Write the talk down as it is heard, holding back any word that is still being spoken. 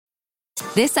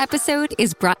This episode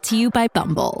is brought to you by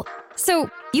Bumble. So,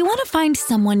 you want to find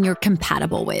someone you're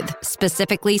compatible with,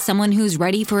 specifically someone who's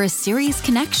ready for a serious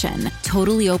connection,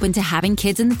 totally open to having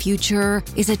kids in the future,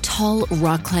 is a tall,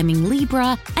 rock-climbing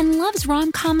Libra, and loves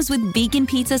rom-coms with vegan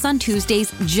pizzas on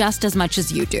Tuesdays just as much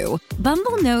as you do.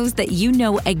 Bumble knows that you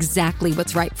know exactly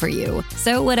what's right for you.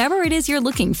 So whatever it is you're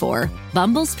looking for,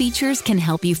 Bumble's features can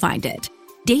help you find it.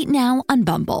 Date now on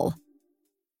Bumble.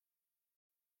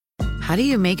 How do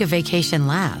you make a vacation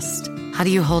last? How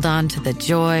do you hold on to the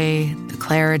joy, the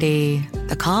clarity,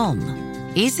 the calm?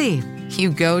 Easy. You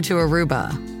go to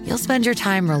Aruba. You'll spend your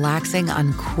time relaxing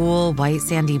on cool, white,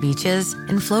 sandy beaches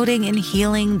and floating in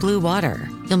healing blue water.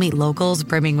 You'll meet locals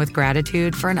brimming with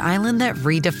gratitude for an island that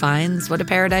redefines what a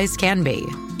paradise can be.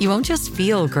 You won't just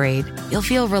feel great. You'll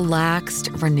feel relaxed,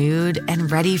 renewed,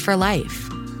 and ready for life.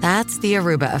 That's the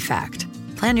Aruba effect.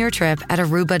 Plan your trip at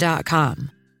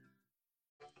Aruba.com.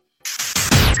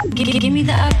 Give me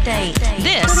the update.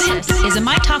 This is a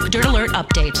My Talk Dirt Alert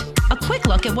update. A quick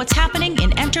look at what's happening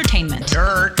in entertainment.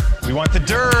 Dirt. We want the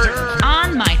dirt.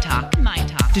 On My Talk.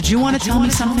 Did you want to tell me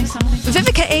something?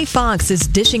 Vivica A. Fox is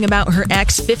dishing about her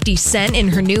ex 50 Cent in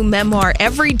her new memoir,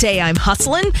 Every Day I'm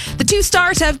Hustlin'. The two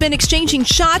stars have been exchanging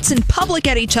shots in public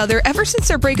at each other ever since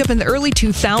their breakup in the early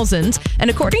 2000s. And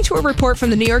according to a report from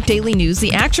the New York Daily News,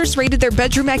 the actress rated their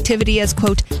bedroom activity as,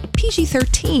 quote,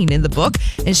 PG-13 in the book.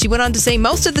 And she went on to say,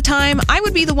 most of the time, I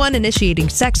would be the one initiating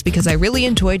sex because I really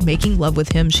enjoyed making love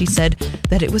with him. She said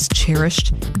that it was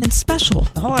cherished and special.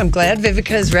 Oh, I'm glad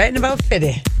Vivica is writing about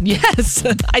Fitty. Yes.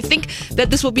 I think that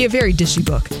this will be a very dishy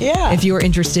book. Yeah. If you're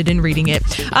interested in reading it.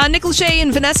 Nick Lachey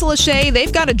and Vanessa Lachey,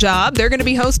 they've got a job. They're going to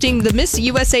be hosting the Miss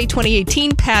USA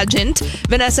 2018 pageant.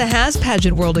 Vanessa has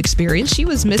pageant world experience. She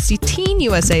was Miss Teen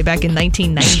USA back in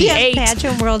 1998. She has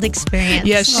pageant world experience.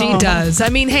 Yes, she does. I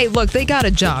mean, hey, look, they got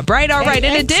a job, right? All right.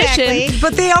 In addition.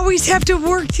 But they always have to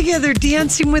work together,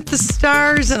 Dancing with the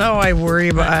Stars. And I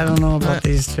don't know about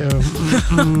these two.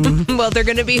 Well, they're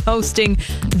going to be hosting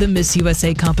the Miss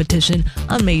USA competition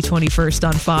on May 21st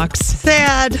on Fox.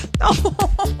 Sad.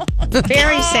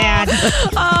 Very sad.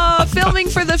 Filming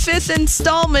for the 5th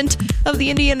installment of the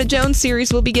Indiana Jones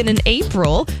series will begin in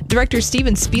April. Director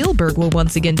Steven Spielberg will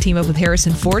once again team up with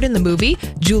Harrison Ford in the movie.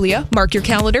 Julia, mark your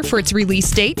calendar for its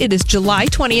release date. It is July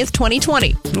 20th,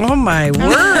 2020. Oh, my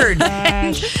word.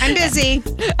 I'm busy.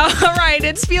 All right,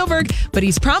 it's Spielberg, but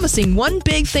he's promising one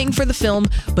big thing for the film,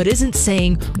 but isn't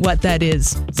saying what that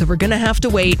is. So we're going to have to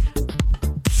wait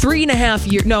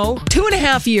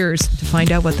 2.5 years to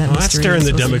find out what that mystery is. That's during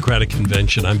the Democratic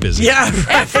convention. I'm busy. Yeah, right.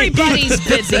 Everybody's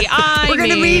busy. We're going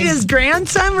to meet his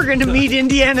grandson. We're going to meet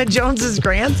Indiana Jones's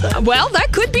grandson. Well,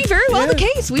 that could be very well the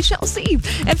case. We shall see.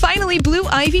 And finally, Blue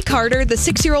Ivy Carter, the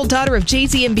 6-year-old daughter of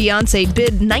Jay-Z and Beyonce,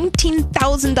 bid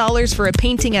 $19,000 for a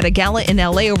painting at a gala in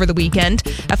LA over the weekend.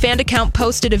 A fan account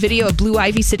posted a video of Blue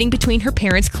Ivy sitting between her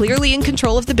parents, clearly in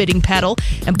control of the bidding paddle,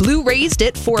 and Blue raised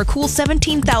it for a cool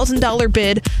 $17,000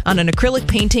 bid on an acrylic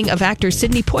painting of actor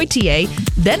Sidney Poitier,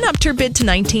 then upped her bid to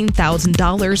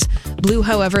 $19,000. Blue,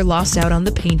 however, lost out on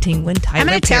the painting when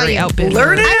Tyler Perry outbid her.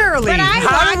 Learn it early.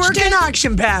 How to work an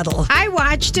auction paddle. I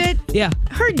watched it. Yeah.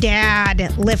 Her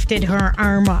dad lifted her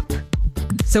arm up.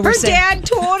 So her dad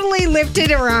totally lifted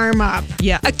her arm up.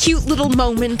 Yeah, a cute little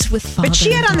moment with father. But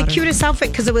she had on the cutest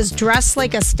outfit because it was dressed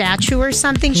like a statue or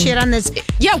something. She had on this.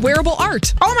 Yeah, wearable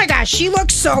art. Oh my gosh, she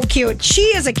looks so cute.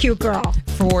 She is a cute girl.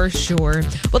 For sure.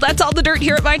 Well, that's all the dirt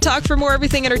here at My Talk. For more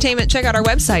everything entertainment, check out our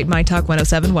website,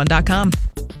 mytalk1071.com.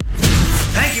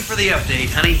 Thank you for the update,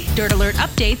 honey. Dirt Alert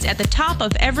updates at the top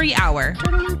of every hour.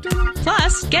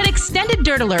 Plus, get extended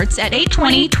Dirt Alerts at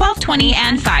 8:20, 12:20,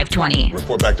 and 5:20.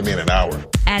 Report back to me in an hour.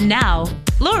 And now,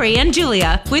 Lori and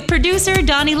Julia with producer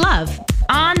Donnie Love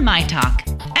on My Talk.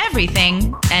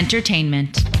 Everything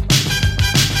entertainment.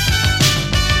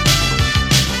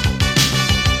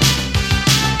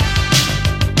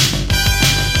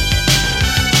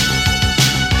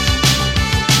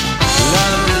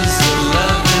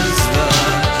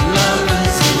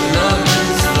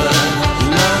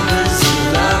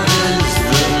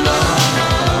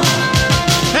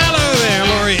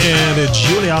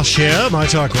 Julia, I'll share My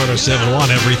Talk 107.1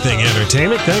 Everything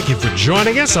Entertainment. Thank you for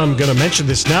joining us. I'm going to mention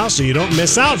this now so you don't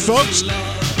miss out, folks.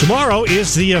 Tomorrow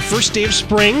is the first day of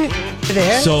spring. It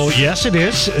is? So, yes, it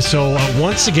is. So,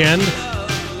 once again,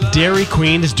 Dairy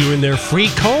Queen is doing their free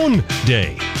cone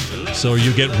day. So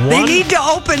you get one... They need to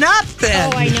open up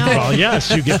then. Oh, I know. Well,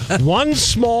 yes, you get one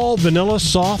small vanilla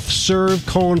soft serve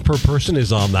cone per person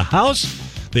is on the house.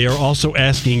 They are also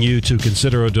asking you to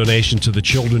consider a donation to the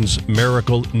Children's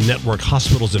Miracle Network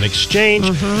Hospitals in exchange.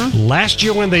 Last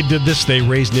year when they did this, they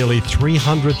raised nearly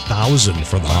 $300,000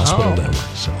 for the hospital network.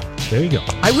 So There you go.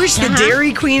 I wish the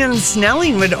Dairy Queen on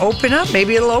Snelling would open up.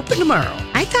 Maybe it'll open tomorrow.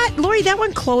 I thought, Lori, that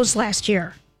one closed last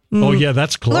year. Oh, yeah,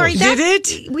 that's close. Lori, Did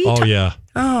it? Yeah.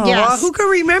 Oh, Yes. well, who can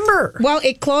remember? Well,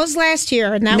 it closed last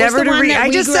year, and that Never was the to one read. that I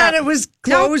we just grew thought up. it was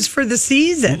closed for the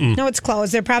season. No, it's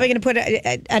closed. They're probably going to put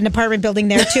an apartment building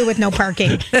there, too, with no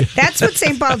parking. That's what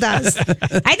St. Paul does.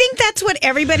 I think that's what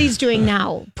everybody's doing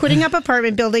now, putting up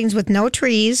apartment buildings with no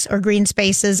trees or green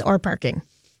spaces or parking.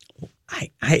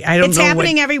 I don't It's know.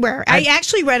 happening everywhere. I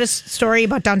actually read a story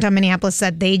about downtown Minneapolis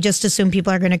that they just assume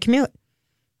people are going to commute.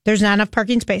 There's not enough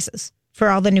parking spaces for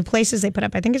all the new places they put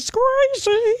up. I think it's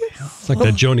crazy. It's like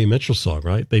that Joni Mitchell song,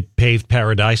 right? They paved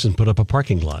paradise and put up a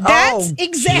parking lot. That's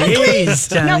exactly. geez,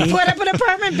 No, Donnie. put up an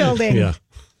apartment building. Yeah.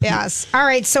 Yes. All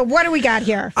right. So what do we got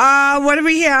here? What do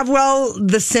we have? Well,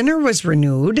 The Sinner was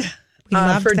renewed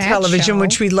loved for that television, show.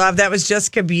 which we love. That was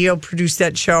Jessica Biel produced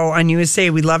that show on USA.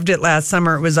 We loved it last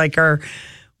summer. It was like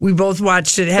we both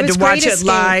watched it, had was to watch great it escape.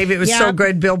 live. It was so Yep.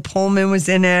 good. Bill Pullman was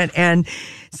in it. And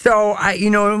so,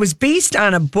 it was based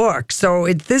on a book. So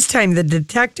at this time, the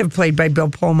detective played by Bill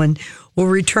Pullman will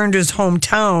return to his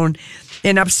hometown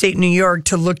in upstate New York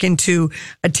to look into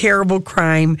a terrible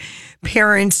crime.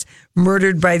 Parents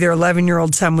murdered by their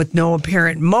 11-year-old son with no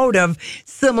apparent motive,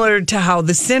 similar to how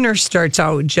The Sinner starts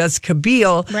out. Jessica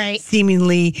Biel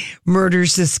seemingly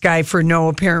murders this guy for no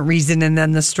apparent reason, and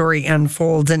then the story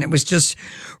unfolds, and it was just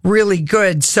really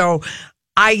good. So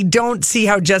I don't see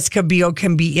how Jessica Biel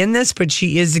can be in this, but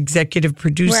she is executive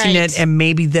producing it, and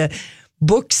maybe the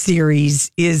book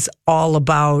series is all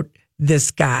about this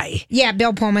guy. Yeah,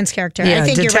 Bill Pullman's character. Yeah, I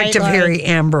think Detective you're right, Lori. Harry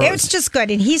Ambrose. It was just good,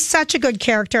 and he's such a good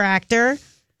character actor.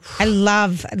 I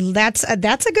love that's a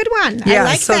good one. Yeah, I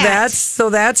like so that.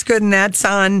 that's good, and that's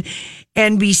on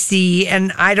NBC.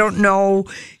 And I don't know,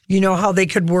 how they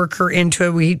could work her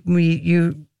into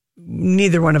it.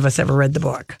 Neither one of us ever read the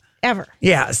book. Ever.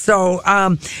 Yeah. So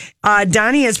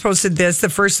Donnie has posted this. The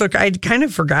first look, I'd kind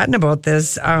of forgotten about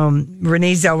this.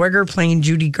 Renee Zellweger playing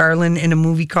Judy Garland in a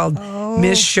movie called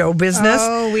Miss Show Business.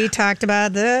 Oh, we talked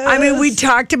about this. I mean, we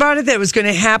talked about it, that it was going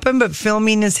to happen, but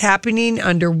filming is happening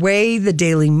underway. The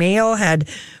Daily Mail had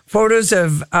photos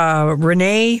of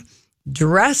Renee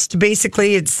dressed.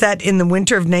 Basically, it's set in the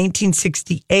winter of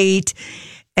 1968,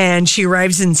 and she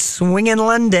arrives in swinging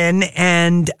London,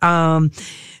 and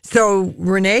so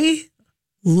Renee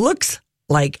looks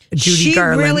like Judy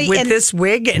Garland really- with and- this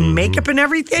wig and makeup and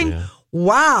everything. Yeah.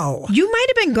 Wow. You might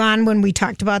have been gone when we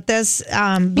talked about this.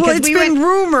 Because Well, it's been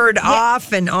rumored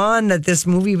off and on that this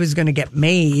movie was going to get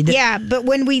made. Yeah, but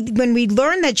when we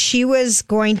learned that she was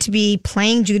going to be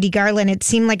playing Judy Garland, it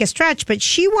seemed like a stretch. But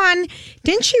she won.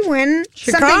 Didn't she win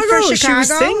something for Chicago? She was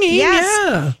singing,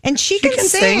 yeah. And she can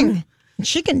sing.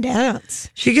 She can dance.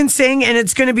 She can sing, and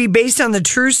it's going to be based on the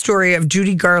true story of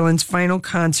Judy Garland's final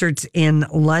concerts in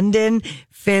London.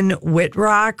 Finn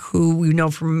Whitrock, who we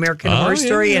know from American Horror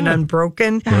Story and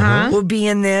Unbroken, will be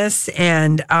in this.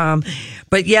 And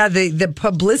but yeah, the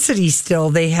publicity still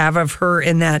they have of her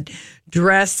in that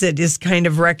dress that is kind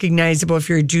of recognizable if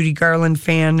you're a Judy Garland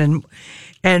fan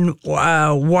and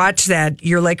watch that,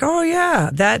 you're like, oh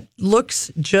yeah, that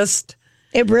looks just.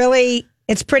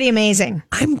 It's pretty amazing.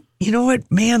 You know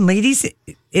what, man, ladies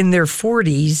in their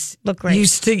 40s look great.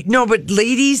 But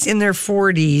ladies in their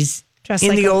 40s Dressed in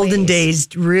like the old olden ladies.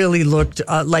 days really looked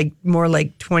more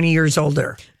like 20 years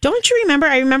older. Don't you remember?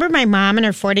 I remember my mom in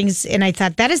her 40s, and I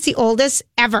thought that is the oldest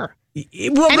ever.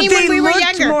 Well, I mean, but when they we were looked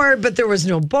younger. more, but there was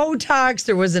no Botox,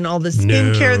 there wasn't all the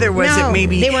skincare, there wasn't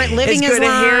maybe they weren't living as good a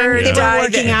long. hair They were dye,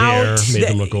 working the out. Hair made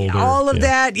them look older. all of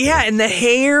that, and the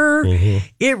hair.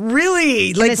 It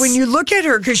really, like when you look at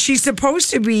her, because she's supposed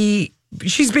to be.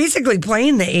 She's basically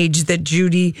playing the age that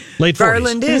Judy Late 40s.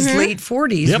 Garland is, late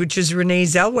 40s, Yep. which is Renee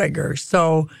Zellweger.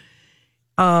 So,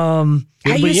 It'll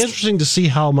be interesting to see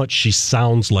how much she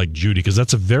sounds like Judy, because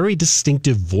that's a very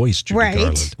distinctive voice, Judy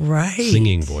Garland. Right.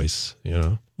 Singing voice,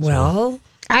 Well,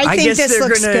 I think guess this they're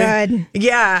looks good.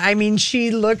 Yeah, I mean,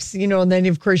 she looks, and then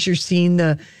of course you're seeing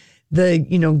the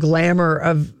glamour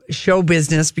of show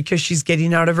business because she's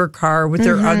getting out of her car with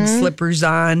her Ugg slippers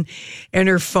on and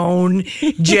her phone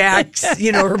jacks,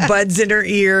 her buds in her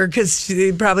ear because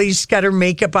she probably just got her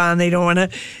makeup on. They don't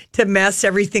want to mess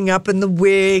everything up in the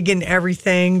wig and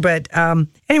everything. But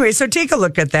anyway, so take a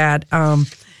look at that. I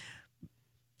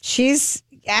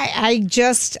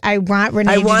want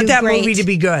Renee. I want to do that great. movie to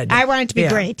be good. I want it to be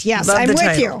great. Yes, Love I'm the with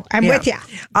title. you. I'm with you.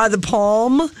 The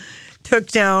Palm took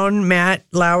down Matt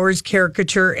Lauer's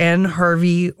caricature and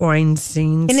Harvey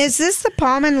Weinstein. And is this the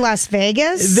Palm in Las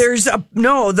Vegas?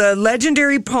 The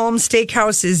legendary Palm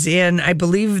Steakhouse is in, I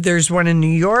believe there's one in New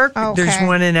York. Okay. There's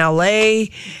one in LA.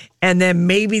 And then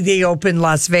maybe they open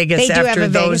Las Vegas They do after have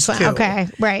a those Vegas one. two. Okay,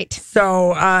 right.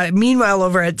 So, meanwhile,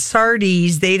 over at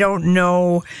Sardi's, they don't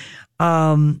know.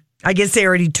 I guess they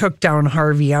already took down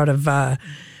Harvey out of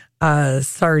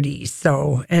Sardi's.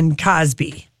 So, and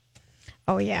Cosby.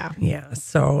 Oh, yeah. Yeah.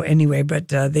 So, anyway, but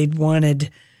they'd wanted,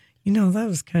 that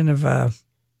was kind of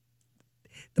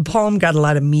the Palm got a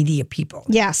lot of media people.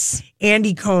 Yes.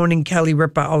 Andy Cohen and Kelly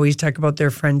Ripa always talk about their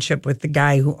friendship with the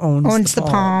guy who owns the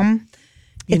Palm.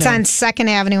 It's on 2nd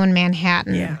Avenue in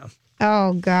Manhattan. Yeah.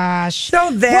 Oh, gosh.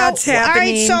 So that's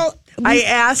happening. All right, so I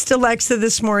asked Alexa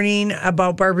this morning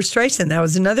about Barbara Streisand. That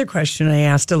was another question I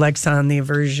asked Alexa on the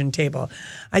aversion table.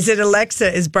 I said,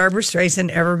 Alexa, is Barbara Streisand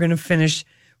ever going to finish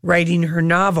writing her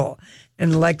novel?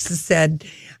 And Alexa said,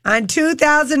 on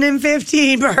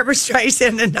 2015, Barbara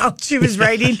Streisand announced she was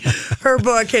writing her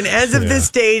book. And as of this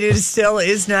date, it still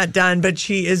is not done, but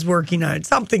she is working on it.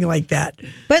 Something like that.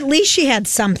 But at least she had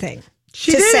something.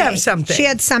 She did have something. She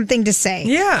had something to say.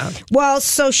 Yeah. Well,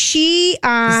 so she... is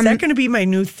that going to be my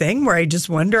new thing where I just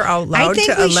wonder out loud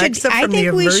to Alexa from the aversion table? I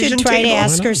think we should try to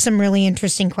ask her some really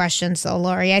interesting questions, though,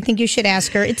 Lori. I think you should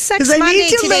ask her. It's Sex Monday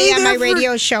today on my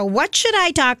radio show. What should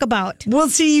I talk about? Well,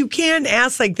 see, you can't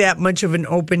ask like that much of an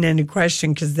open-ended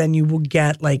question because then you will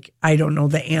get I don't know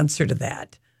the answer to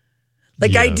that.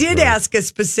 I did ask a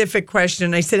specific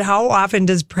question. I said, how often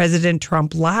does President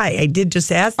Trump lie? I did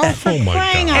just ask that. Oh, my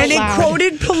God. And it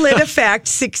quoted PolitiFact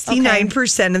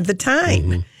 69% of the time.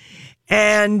 Mm-hmm.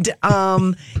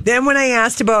 And then when I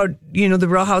asked about, the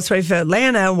Real Housewife of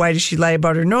Atlanta, why does she lie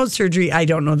about her nose surgery? I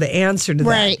don't know the answer to that.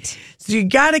 Right. So you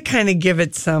got to kind of give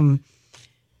it some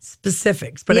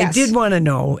specifics. But I did want to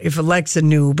know if Alexa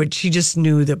knew, but she just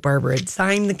knew that Barbara had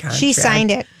signed the contract. She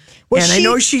signed it. Well, and I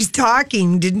know she's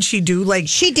talking. Didn't she do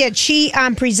She did. She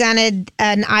presented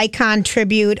an Icon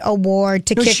Tribute Award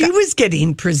to kick. She was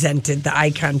getting presented the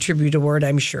Icon Tribute Award,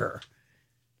 I'm sure.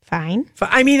 Fine.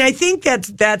 I mean, I think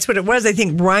that's what it was. I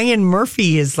think Ryan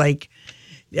Murphy is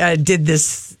did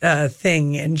this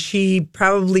thing, and she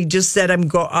probably just said,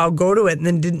 I'll go to it, and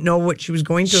then didn't know what she was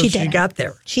going to if she got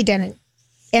there. She didn't.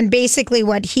 And basically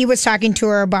what he was talking to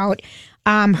her about,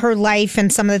 her life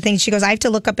and some of the things. She goes, I have to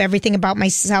look up everything about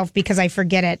myself because I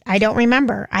forget it. I don't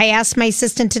remember. I asked my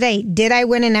assistant today, did I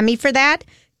win an Emmy for that?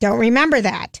 Don't remember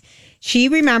that. She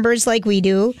remembers like we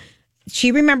do.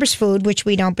 She remembers food, which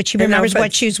we don't, but she remembers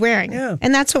what she was wearing. Yeah.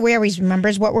 And that's what we always remember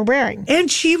is what we're wearing.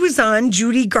 And she was on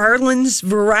Judy Garland's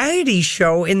variety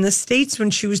show in the States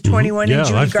when she was 21 and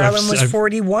Judy Garland was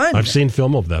 41. I've seen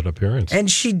film of that appearance.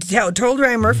 And she told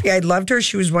Ryan Murphy, I loved her.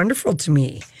 She was wonderful to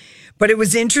me. But it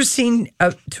was interesting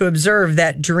to observe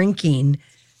that drinking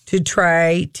to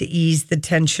try to ease the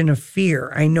tension of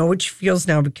fear. I know what she feels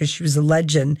now because she was a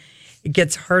legend. It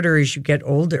gets harder as you get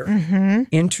older. Mm-hmm.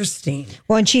 Interesting.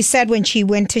 Well, and she said when she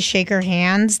went to shake her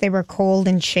hands, they were cold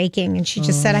and shaking. And she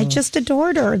just said, I just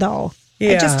adored her, though.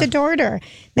 Yeah. I just adored her.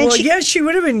 Then she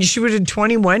would have been. She would have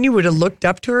 21. You would have looked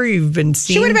up to her. You've been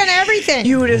seeing. She would have been everything.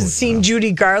 You would have seen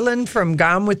Judy Garland from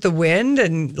Gone with the Wind,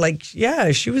 and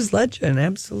she was legend.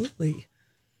 Absolutely.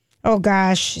 Oh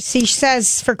gosh. She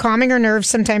says for calming her nerves,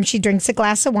 sometimes she drinks a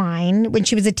glass of wine. When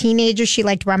she was a teenager, she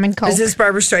liked rum and Coke. Is this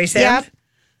Barbara Streisand? Yep.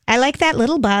 I like that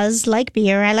little buzz. Like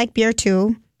beer. I like beer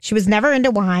too. She was never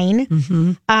into wine.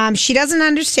 Mm-hmm. She doesn't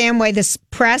understand why this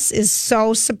press is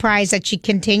so surprised that she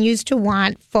continues to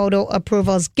want photo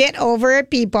approvals. Get over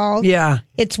it, people. Yeah.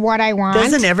 It's what I want.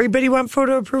 Doesn't everybody want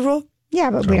photo approval?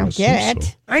 Yeah, but we don't get it.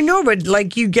 So. I know, but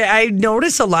I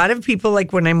notice a lot of people,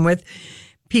 when I'm with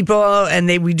people and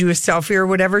we do a selfie or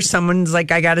whatever, someone's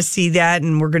like, I got to see that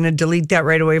and we're going to delete that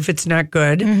right away if it's not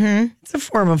good. Mm-hmm. It's a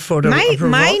form of photo approval.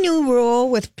 My new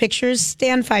rule with pictures,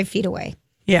 stand 5 feet away.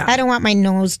 Yeah. I don't want my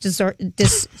nose distorted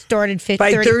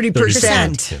by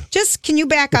 30%. Just, can you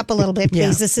back up a little bit, please?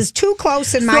 Yeah. This is too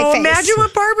close in my face. So imagine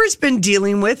what Barbara's been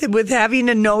dealing with having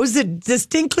a nose that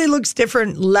distinctly looks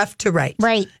different left to right.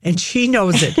 Right. And she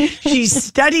knows it. She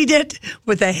studied it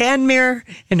with a hand mirror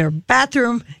in her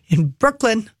bathroom in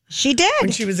Brooklyn. She did.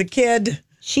 When she was a kid.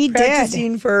 She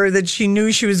practicing did. for her that she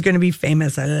knew she was going to be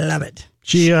famous. I love it.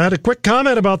 She had a quick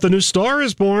comment about the new Star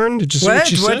is Born. Did you see what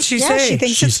she said? What'd she say? She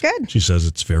thinks it's good. She says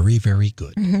it's very, very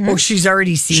good. Mm-hmm. Oh, she's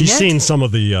already seen it? She's seen some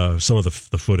of the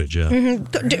footage, yeah.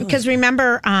 Because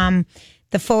remember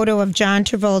the photo of John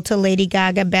Travolta, Lady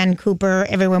Gaga, Ben Cooper,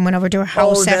 everyone went over to her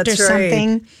house after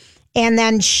something. Right. And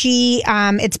then she,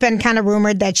 it's been kind of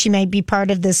rumored that she might be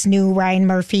part of this new Ryan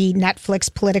Murphy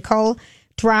Netflix political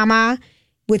drama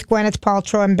with Gwyneth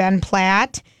Paltrow and Ben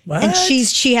Platt. What? And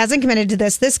she hasn't committed to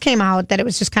this. This came out that it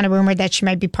was just kind of rumored that she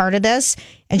might be part of this.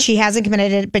 And she hasn't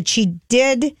committed to it, but she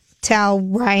did tell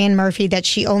Ryan Murphy that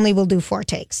she only will do 4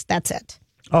 takes. That's it.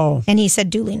 Oh. And he said,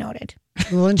 duly noted.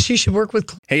 Well, and she should work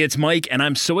with... Hey, it's Mike, and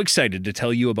I'm so excited to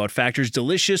tell you about Factor's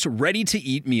delicious,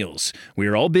 ready-to-eat meals. We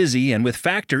are all busy, and with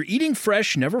Factor, eating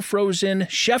fresh, never frozen,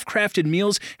 chef-crafted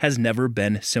meals has never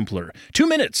been simpler. 2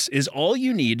 minutes is all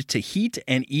you need to heat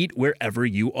and eat wherever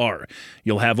you are.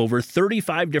 You'll have over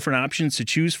 35 different options to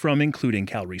choose from, including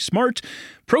Calorie Smart,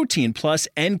 Protein Plus,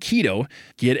 and Keto.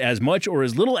 Get as much or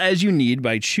as little as you need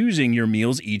by choosing your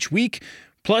meals each week.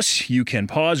 Plus, you can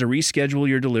pause or reschedule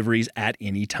your deliveries at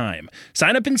any time.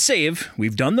 Sign up and save.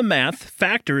 We've done the math.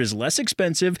 Factor is less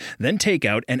expensive than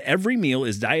takeout, and every meal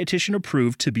is dietitian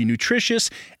approved to be nutritious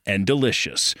and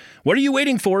delicious. What are you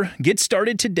waiting for? Get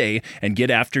started today and get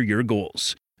after your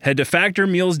goals. Head to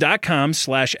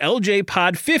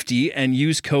factormeals.com/LJPod50 and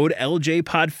use code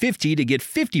LJPod50 to get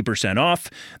 50%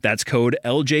 off. That's code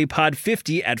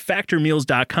LJPod50 at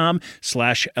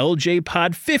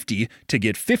factormeals.com/LJPod50 to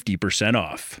get 50%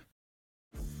 off.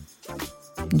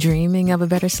 Dreaming of a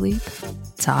better sleep?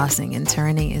 Tossing and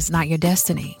turning is not your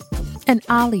destiny. And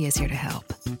Ollie is here to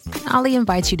help. Ollie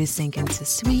invites you to sink into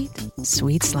sweet,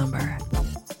 sweet slumber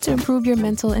to improve your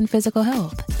mental and physical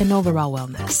health and overall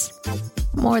wellness.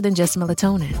 More than just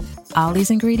melatonin,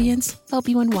 Ollie's ingredients help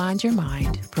you unwind your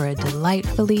mind for a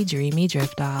delightfully dreamy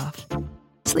drift off.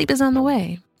 Sleep is on the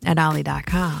way at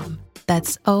Ollie.com.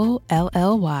 That's OLLY.com.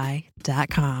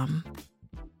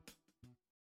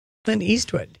 Clint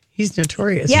Eastwood. He's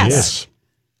notorious. Yes.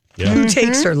 Yeah. Who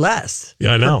takes her less?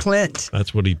 Yeah, I know. For Clint.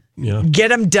 That's what he, Get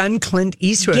him done, Clint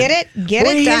Eastwood. Get it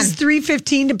done. His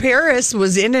 3:15 to Paris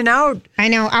was in and out. I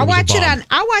know. I'll watch it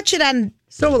on.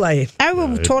 So will I. I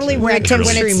will totally rent it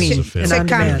when it's a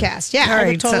Comcast. Yeah, I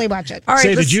will totally watch it. All right.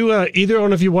 Say, did you, either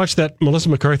one of you watch that Melissa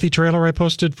McCarthy trailer I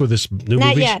posted for this new movie?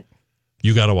 Not yet.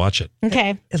 You got to watch it.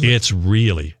 Okay. It's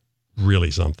really, really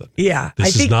something. Yeah.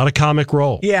 This is not a comic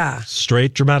role. Yeah.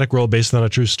 Straight dramatic role based on a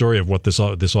true story of what this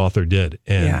author did.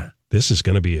 And this is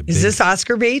going to be a big... Is this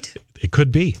Oscar bait? It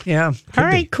could be. Yeah. All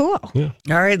right, cool. Yeah.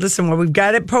 All right, listen, well, we've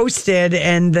got it posted,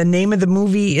 and the name of the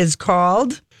movie is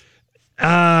called...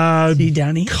 See,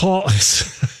 Donnie? Who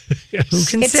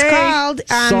can It's say? called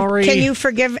Sorry. Can You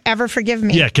Ever Forgive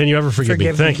Me? Yeah, Can You Ever Forgive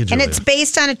Me? Thank you, And Julia. it's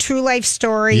based on a true life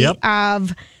story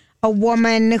of a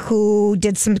woman who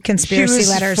did some conspiracy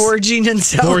letters. Forging and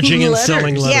selling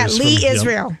letters. Yeah, Lee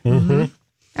Israel. Mm-hmm.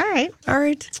 All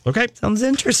right. Okay. Sounds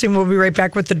interesting. We'll be right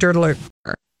back with the Dirt Alert.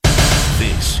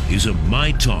 This is a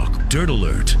My Talk Dirt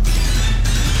Alert.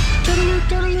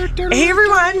 Hey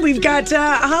everyone, we've got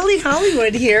Holly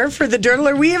Hollywood here for the Dirt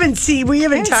Alert. We haven't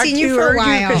talked to you for a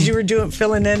while because you were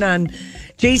filling in on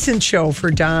Jason's show for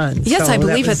Don. Yes, so I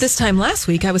believe at this time last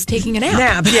week I was taking a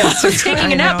nap. Yes, I was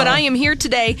taking a nap, but I am here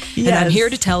today, and I'm here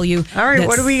to tell you. All right,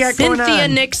 what do we got going on? Cynthia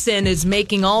Nixon is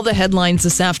making all the headlines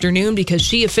this afternoon because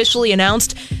she officially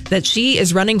announced that she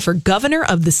is running for governor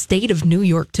of the state of New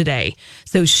York today.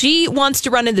 So she wants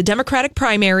to run in the Democratic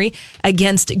primary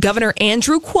against Governor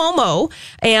Andrew Cuomo,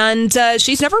 and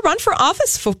she's never run for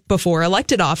office before,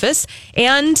 elected office,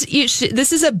 and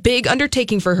this is a big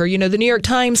undertaking for her. You know, the New York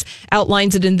Times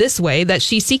outlines it in this way, that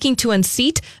she's seeking to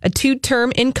unseat a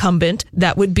 2-term incumbent,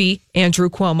 that would be Andrew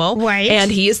Cuomo. Right.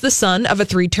 And he is the son of a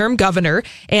 3-term governor,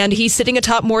 and he's sitting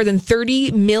atop more than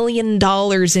 $30 million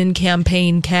in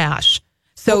campaign cash.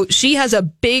 So she has a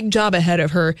big job ahead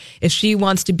of her if she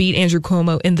wants to beat Andrew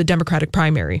Cuomo in the Democratic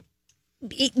primary.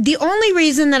 The only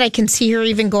reason that I can see her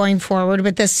even going forward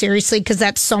with this seriously, because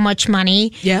that's so much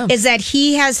money, is that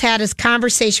he has had his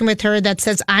conversation with her that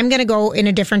says, I'm going to go in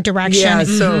a different direction. Yeah,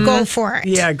 so go for it.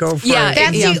 Yeah, go for it.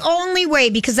 That's the only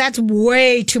way, because that's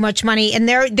way too much money, and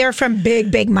they're from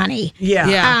big money.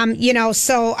 Yeah.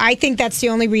 So I think that's the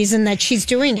only reason that she's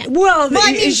doing it. Well,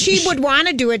 I mean, she would want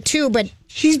to do it too, but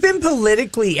she's been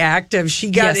politically active.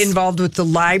 She got involved with the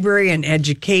library and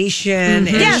education,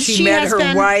 and she met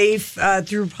her wife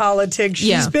through politics.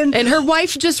 She's been, and her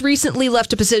wife just recently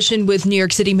left a position with New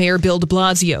York City Mayor Bill de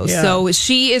Blasio. Yeah. So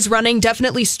she is running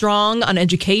definitely strong on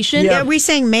education. Are we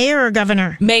saying mayor or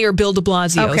governor? Mayor Bill de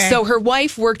Blasio. Okay. So her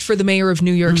wife worked for the mayor of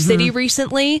New York City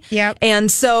recently. Yep.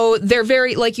 And so they're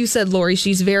very, like you said, Lori,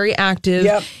 she's very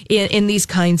active in these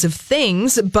kinds of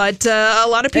things. But a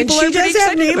lot of people are pretty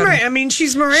excited about her. I mean,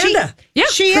 she's Miranda.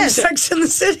 She from is. Sex and the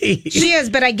City. She is,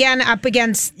 but again, up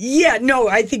against. Yeah, no,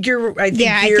 I think you're. I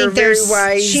think I you're think very there's.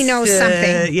 wise. She knows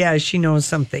something. Yeah, she knows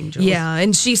something. Jules. Yeah,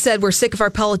 and she said, we're sick of our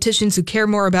politicians who care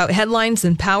more about headlines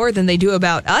and power than they do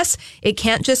about us. It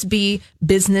can't just be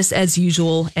business as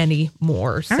usual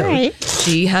anymore. So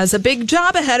she has a big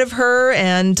job ahead of her,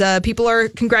 and people are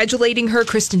congratulating her.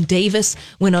 Kristen Davis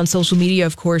went on social media,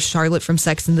 of course. Charlotte from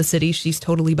Sex and the City. She's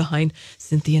totally behind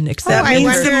Cynthia Nixon. That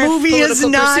means the movie is political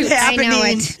not pursuits. happening. I know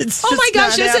it. It's Oh just my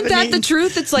gosh, not isn't that happening. the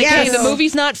truth? It's like, Yes. hey, the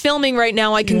movie's not filming right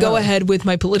now. I can go ahead with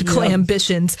my political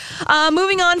ambitions.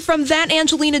 Moving on from that,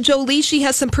 Angelina Jolie, she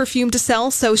has some perfume to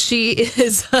sell. So she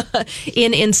is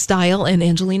in style. And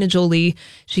Angelina Jolie,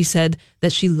 she said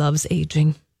that she loves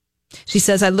aging. She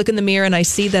says, I look in the mirror and I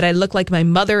see that I look like my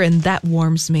mother, and that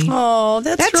warms me. Oh,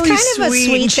 that's really kind of a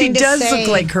sweet She thing to does say. look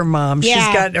like her mom. Yeah.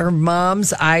 She's got her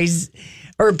mom's eyes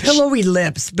or pillowy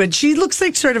lips, but she looks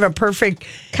like sort of a perfect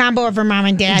Combo of her mom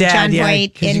and dad, John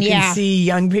Voight. 'cause And you can see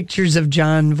young pictures of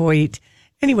John Voight.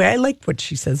 Anyway, I like what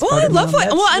she says. Well, about I her love mom.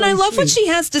 That's and I really love what sweet. she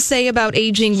has to say about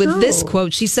aging with this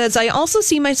quote. She says, I also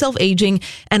see myself aging,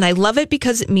 and I love it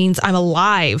because it means I'm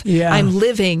alive. Yeah. I'm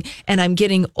living, and I'm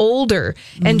getting older.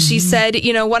 And she said,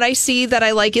 what I see that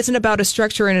I like isn't about a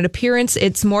structure and an appearance.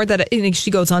 It's more that, and she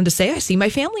goes on to say, I see my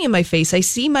family in my face. I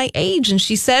see my age. And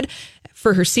she said,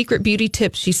 for her secret beauty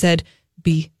tip, she said,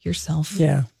 be yourself.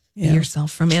 Yeah. Be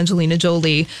yourself, from Angelina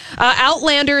Jolie.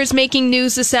 Outlander is making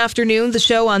news this afternoon, the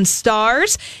show on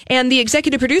Stars. And the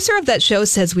executive producer of that show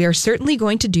says we are certainly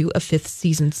going to do a 5th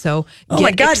season. So Oh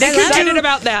my God, they could excited do-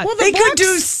 about that. Well, They could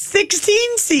do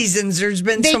 16 seasons. There's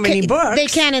been so many books. They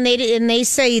can, and they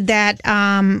say that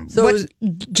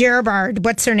Gerard,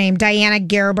 what's her name, Diana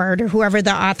Gerard, or whoever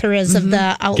the author is of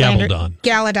the Outlander,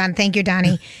 Galadon. Thank you,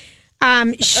 Donnie.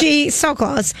 She so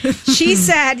close. She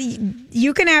said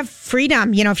you can have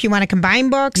freedom. If you want to combine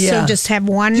books, so just have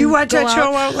one. Do you watch go that show,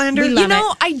 out. Outlander? We love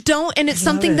it. I don't, and it's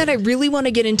something that I really want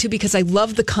to get into because I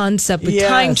love the concept with Yes.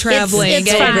 time traveling It's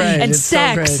and, fun. and It's so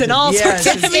sex good. and all Yes,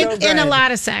 sorts of it's so And a good.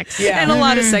 lot of sex. Yeah. and a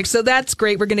lot of sex. So that's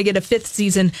great. We're going to get a 5th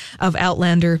season of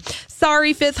Outlander.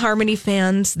 Sorry, Fifth Harmony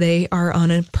fans. They are on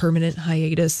a permanent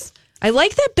hiatus. I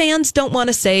like that bands don't want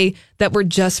to say that we're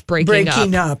just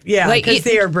breaking up. Yeah, Like, because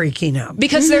they are breaking up.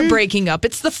 Because they're breaking up.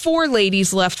 It's the 4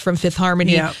 ladies left from Fifth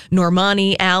Harmony. Yeah.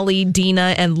 Normani, Allie,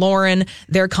 Dina, and Lauren.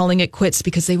 They're calling it quits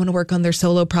because they want to work on their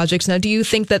solo projects. Now, do you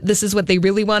think that this is what they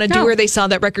really want to do? No. Or they saw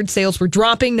that record sales were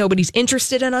dropping? Nobody's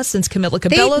interested in us since Camila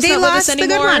Cabello's They not with us lost the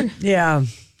anymore? good one, Yeah.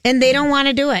 and they don't want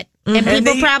to do it. And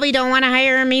people they- probably don't want to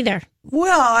hire him either.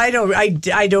 Well, I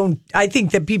don't. I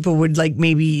think that people would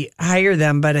maybe hire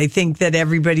them, but I think that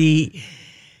everybody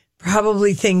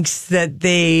probably thinks that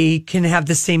they can have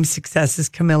the same success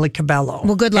as Camila Cabello.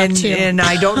 Well, good luck, too. And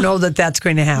I don't know that that's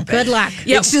going to happen. Good luck.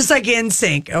 It's just like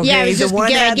NSYNC. Okay, Yeah, it was the just one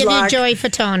give you headlock. Joey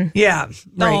Fatone. Yeah,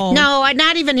 right. Oh. No,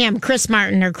 not even him. Chris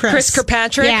Martin or Chris. Chris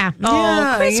Kirkpatrick? Yeah. Oh,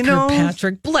 Yeah, Chris you know.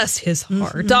 Kirkpatrick. Bless his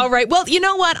heart. All right. Well, you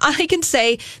know what? I can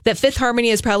say that Fifth Harmony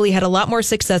has probably had a lot more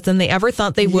success than they ever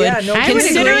thought they would. Yeah, no I would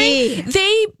considering agree.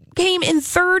 they came in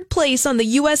 3rd place on the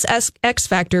US X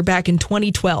Factor back in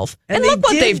 2012. And they look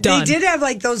what did- they've done. They did have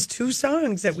those 2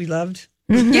 songs that we loved.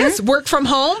 Yes, work from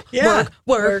home. Yeah.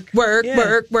 Work.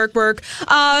 Yeah. Work.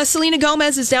 Selena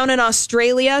Gomez is down in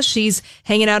Australia. She's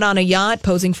hanging out on a yacht,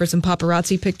 posing for some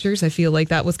paparazzi pictures. I feel like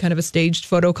that was kind of a staged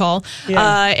photo call.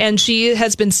 Yeah. And she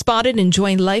has been spotted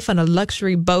enjoying life on a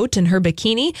luxury boat in her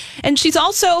bikini. And she's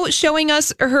also showing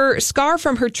us her scar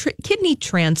from her kidney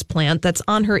transplant that's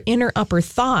on her inner upper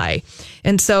thigh.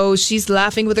 And so she's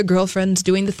laughing with her girlfriends,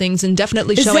 doing the things, and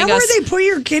definitely Is showing that us. where they put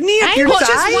your kidney up your was thigh?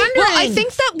 just wondering. Well, I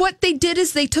think that what they did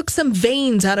is they took some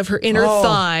veins out of her inner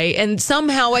thigh, and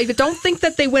somehow I don't think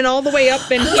that they went all the way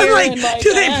up in here. I'm and like,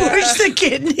 do they push the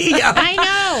kidney up? I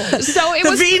know. So it the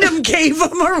was. Venom cave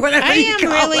them or whatever I you am call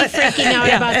really it. freaking out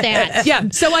about that. Yeah,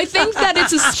 so I think that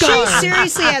it's a She scar.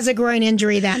 seriously has a groin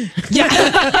injury then.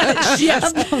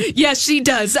 Yes, she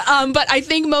does. But I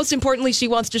think most importantly, she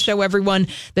wants to show everyone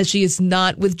that she is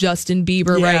not with Justin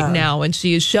Bieber Yeah. right now, and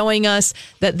she is showing us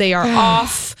that they are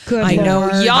off. Good I know,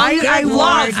 Lord. young I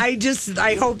love.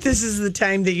 I hope this is the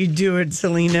time that you do it,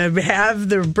 Selena. Have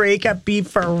the breakup be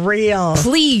for real.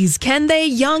 Please, can they?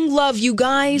 Young love, you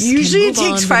guys. can Usually it move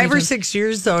takes on 5 when or they 6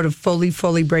 years though to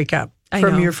fully break up I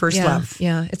from know. your first Yeah, love.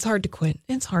 Yeah, it's hard to quit.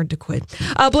 It's hard to quit.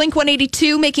 Blink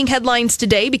 182 making headlines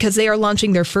today because they are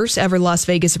launching their first ever Las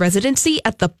Vegas residency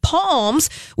at the Palms,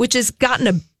 which has gotten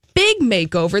a big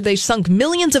makeover. They sunk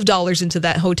millions of dollars into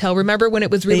that hotel. Remember when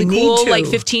it was really They need cool, to. like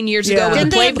 15 years ago? Yeah. with Didn't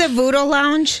the they have Playboy? the Voodoo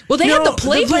Lounge? Well, they had the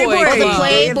Playboy. Club. The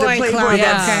They have Playboy Club.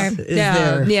 that's- Okay. is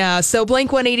there. Yeah. So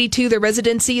Blink 182, the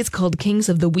residency is called Kings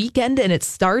of the Weekend, and it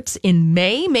starts in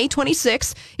May. May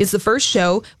 26th is the first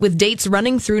show with dates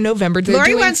running through November. They're Lori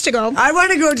doing- wants to go. I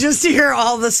want to go just to hear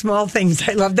all the small things.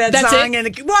 I love that That's song, it?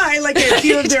 and I like a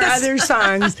few of their other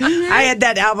songs. I had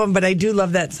that album, but I do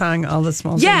love that song, All the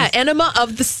Small Yeah, Things. Enema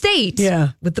of the State. Yeah.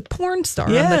 with the porn star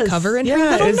on the cover and her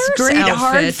yeah, little it's nurse great. outfit.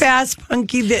 Hard, fast,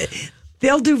 punky.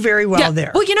 They'll do very well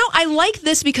there. Well, I like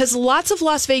this because lots of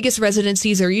Las Vegas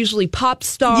residencies are usually pop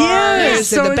stars. Yes,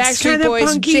 They're so the it's Backstreet kinda Boys,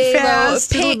 punky J-Lo,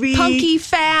 fast. It'll be- punky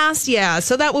fast. Yeah,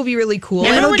 so that will be really cool.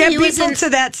 And it'll get he was people in- to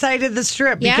that side of the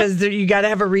strip Yeah. because you got to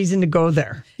have a reason to go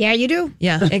there. Yeah, you do.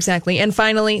 Yeah, exactly. And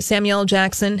finally, Samuel L.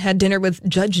 Jackson had dinner with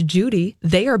Judge Judy.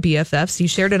 They are BFFs. He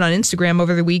shared it on Instagram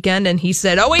over the weekend, and he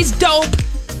said, always dope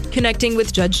connecting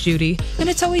with Judge Judy. And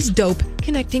it's always dope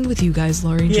connecting with you guys,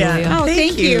 Lori and Yeah. Julia. Oh,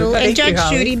 thank you. Thank And Judge you,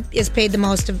 Holly. Judy is paid the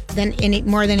most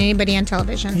more than anybody on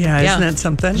television. Yeah, isn't that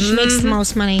something? She makes the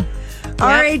most money. All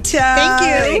right.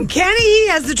 Thank you. Kenny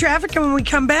has the traffic, and when we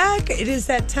come back, it is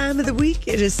that time of the week.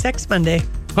 It is Sex Monday.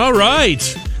 All right.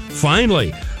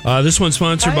 Finally. This one's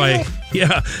sponsored by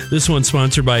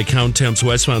Count Temps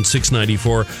westbound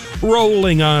 694,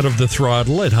 rolling out of the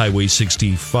throttle at Highway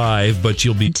 65, but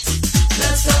you'll be...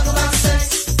 Let's talk about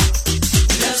sex.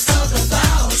 Let's talk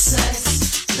about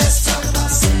sex. Let's talk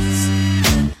about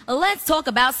sex. Let's talk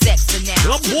about sex now.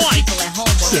 Oh, boy.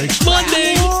 Sex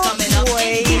Monday.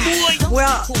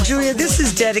 Well, Julia, this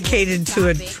is dedicated to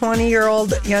a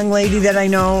 20-year-old young lady that I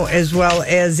know, as well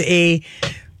as a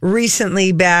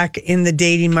recently back in the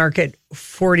dating market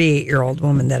 48-year-old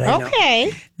woman that I know.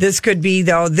 Okay. This could be,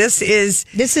 though, this is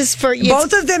for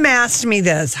both of them asked me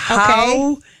this.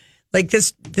 How, like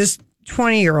this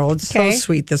 20-year-old, so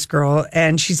sweet, this girl,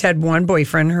 and she's had one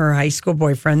boyfriend, her high school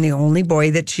boyfriend, the only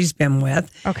boy that she's been with.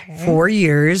 4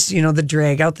 years, the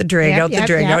drag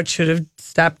out, should have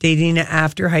stopped dating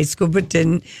after high school, but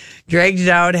didn't. Dragged it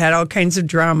out, had all kinds of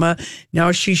drama.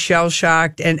 Now she's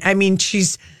shell-shocked, and I mean,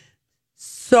 she's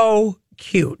so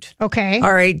cute. Okay.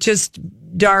 All right, just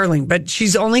darling, but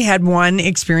she's only had one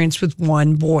experience with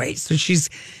one boy, so she's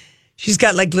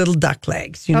got like little duck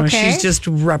legs, she's just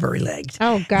rubbery legged.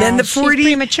 Oh gosh, then the she's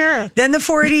premature. Then the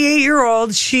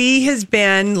 48-year-old, she has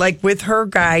been like with her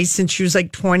guy since she was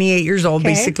like 28 years old,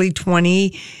 basically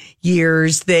 20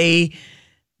 years. They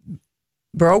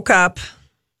broke up,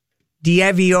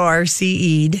 divorced,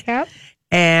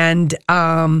 and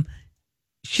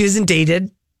she isn't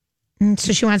dated.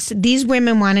 So she wants to, these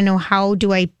women want to know, how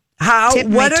do I tip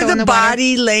my what toe are in the water?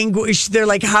 body language? They're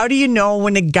like, how do you know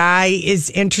when a guy is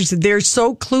interested? They're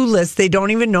so clueless, they don't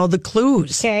even know the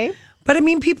clues. Okay. But I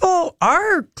mean, people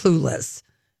are clueless.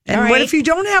 And what if you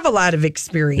don't have a lot of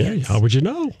experience? How would you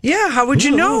know? Yeah, how would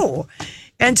you know?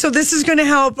 And so this is going to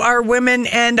help our women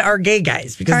and our gay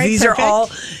guys, because these are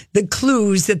all the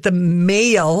clues that the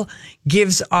male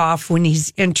gives off when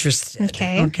he's interested.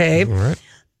 Okay. All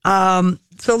right.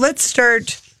 So let's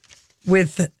start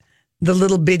with the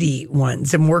little bitty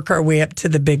ones and work our way up to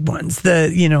the big ones.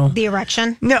 The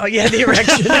erection. No, yeah, the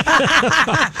erection.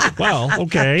 Well,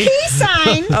 okay. Peace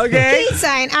sign. Okay. Peace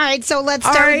sign. All right, so let's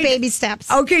start with baby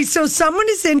steps. Okay, so someone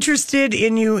is interested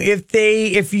in you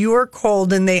if you are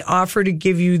cold and they offer to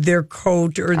give you their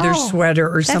coat or their sweater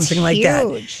or that's something like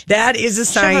huge. that. That is a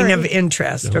sign of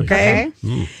interest, okay?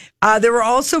 There will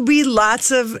also be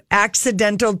lots of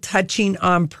accidental touching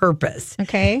on purpose.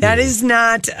 Okay. That is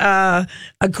not a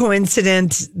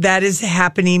coincidence. That is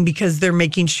happening because they're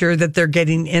making sure that they're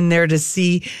getting in there to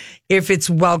see if it's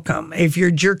welcome. If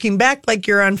you're jerking back like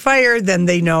you're on fire, then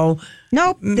they know.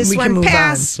 Nope, this we one can move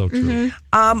pass. on. So true.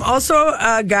 Also,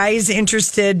 a guy is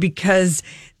interested because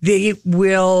they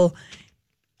will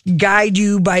guide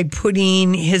you by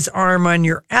putting his arm on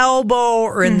your elbow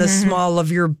or in the small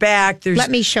of your back. Let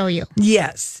me show you.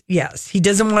 Yes. He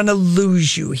doesn't want to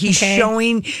lose you. He's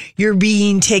showing you're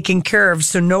being taken care of,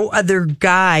 so no other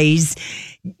guys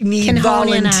need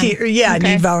volunteer. Yeah,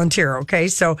 need volunteer. Okay,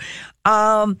 so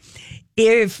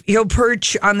if he'll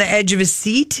perch on the edge of a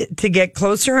seat to get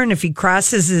closer, and if he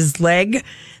crosses his leg,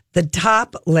 the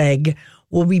top leg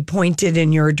will be pointed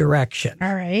in your direction.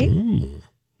 All right.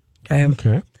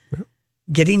 Okay.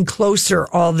 Getting closer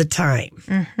all the time.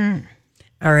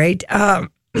 All right.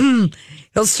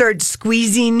 He'll start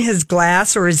squeezing his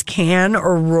glass or his can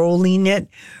or rolling it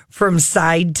from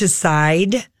side to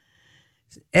side.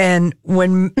 And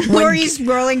when Lori's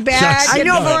rolling back, I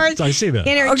know, I see that.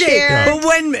 in her chair.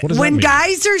 But when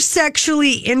guys are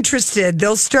sexually interested,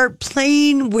 they'll start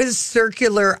playing with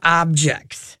circular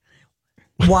objects.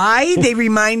 Why? They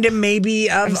remind him maybe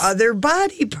of other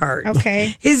body parts.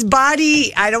 Okay. His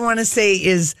body, I don't want to say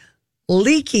is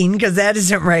leaking because that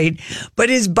isn't right, but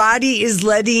his body is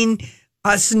letting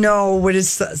us know what his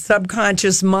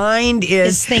subconscious mind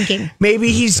is thinking.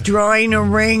 Maybe he's drawing a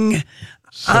ring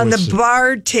on the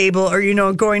bar table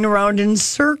or, going around in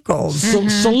circles.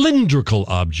 Cylindrical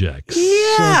objects.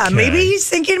 Yeah. Okay. Maybe he's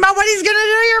thinking about what he's going to do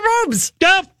to your boobs.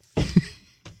 Yep.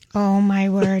 Oh, my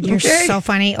word. You're so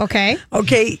funny. Okay.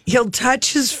 Okay. He'll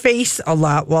touch his face a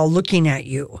lot while looking at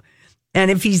you. And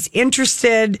if he's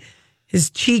interested, his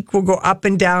cheek will go up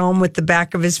and down with the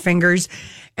back of his fingers.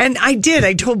 And I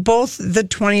told both the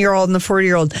 20-year-old and the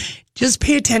 40-year-old, just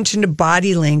pay attention to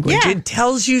body language. Yeah. It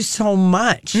tells you so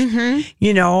much,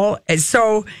 you know?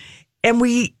 And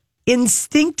we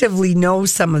instinctively know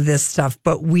some of this stuff,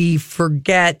 but we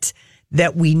forget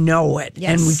that we know it.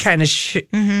 Yes. And we kind of...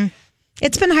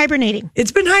 It's been hibernating.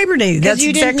 It's been hibernating. Because That's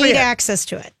you didn't exactly need it. access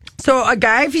to it. So a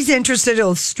guy, if he's interested,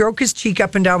 he'll stroke his cheek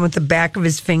up and down with the back of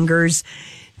his fingers,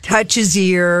 touch his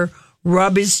ear,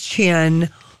 rub his chin,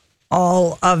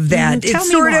 all of that. Tell It's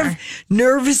me sort more. of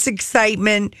nervous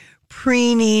excitement,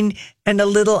 preening, and a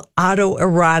little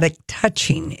autoerotic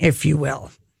touching, if you will.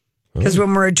 Because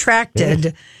when we're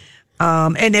attracted,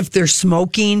 and if they're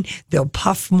smoking, they'll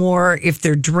puff more. If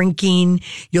they're drinking,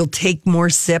 you'll take more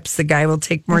sips. The guy will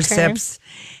take more sips.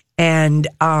 And,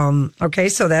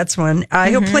 so that's one.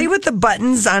 He'll play with the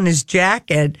buttons on his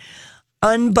jacket,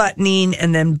 unbuttoning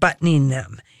and then buttoning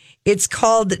them. It's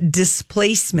called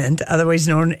displacement, otherwise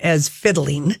known as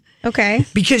fiddling. Okay.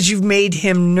 Because you've made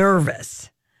him nervous.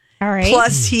 All right.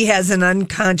 Plus, he has an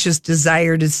unconscious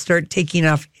desire to start taking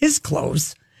off his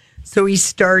clothes. So he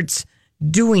starts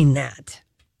doing that.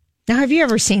 Now, have you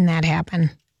ever seen that happen?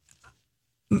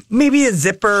 Maybe a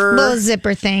zipper. Little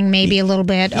zipper thing, maybe a little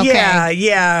bit. Okay.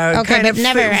 Yeah. Okay, kind but of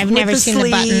I've with never seen the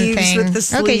button sleeves, thing. With the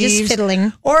sleeves. Okay, just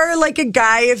fiddling. Or like a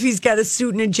guy, if he's got a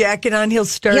suit and a jacket on, he'll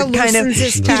start He'll kind of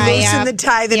loosens his tie loosen up. the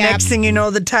tie. The Yep. next thing you know,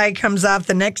 the tie comes off.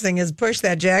 The next thing is push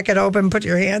that jacket open, put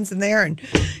your hands in there, and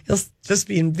you'll just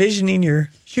be envisioning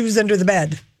your shoes under the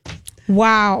bed.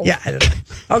 Wow. Yeah, I don't know.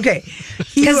 Okay.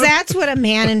 Because that's what a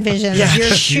man envisions. Yeah.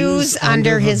 Your shoes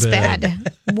under his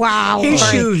bed. Wow. His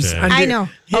Right. shoes. Under, I know.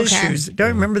 His Okay. shoes. Don't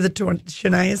you remember the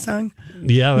Shania song?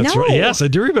 Yeah, that's No. right. Yes, I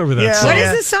do remember that song. What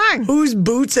is the song? Whose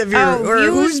boots have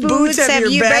your whose boots have your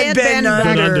you bed been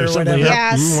under? Or something, whatever.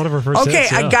 yeah. Yes. One of her first Okay,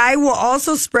 hits, yeah. a guy will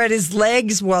also spread his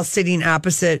legs while sitting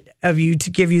opposite of you to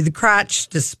give you the crotch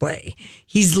display.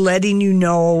 He's letting you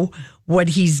know what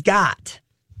he's got.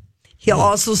 He'll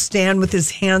also stand with his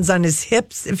hands on his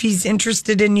hips if he's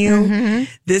interested in you.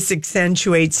 This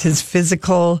accentuates his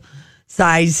physical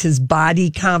size, his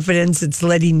body confidence. It's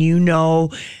letting you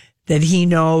know that he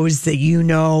knows that you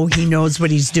know he knows what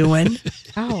he's doing.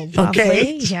 Oh, lovely.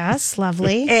 Okay. Yes,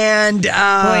 lovely. And Boy,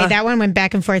 that one went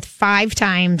back and forth 5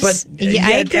 times. But Yeah, I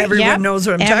yet agree. everyone Yep. knows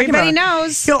what I'm talking about. Everybody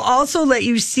knows. He'll also let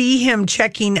you see him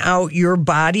checking out your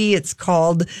body. It's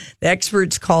called, the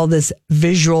experts call this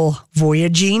visual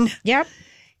voyaging. Yep.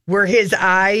 Where his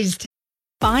eyes...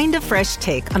 Find a fresh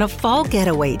take on a fall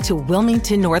getaway to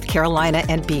Wilmington, North Carolina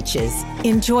and beaches.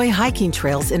 Enjoy hiking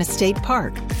trails in a state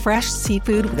park, fresh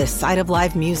seafood with a side of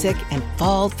live music, and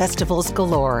fall festivals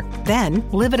galore. Then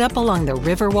live it up along the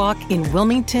Riverwalk in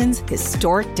Wilmington's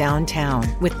historic downtown.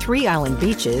 With 3 island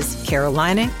beaches,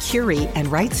 Carolina, Curie, and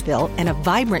Wrightsville, and a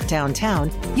vibrant downtown,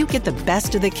 you get the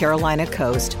best of the Carolina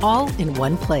coast all in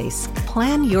one place.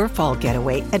 Plan your fall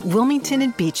getaway at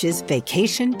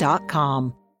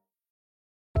WilmingtonandBeachesVacation.com.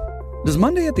 Does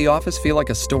Monday at the office feel like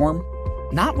a storm?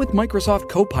 Not with Microsoft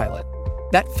Copilot.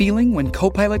 That feeling when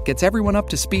Copilot gets everyone up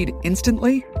to speed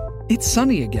instantly? It's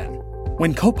sunny again.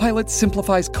 When Copilot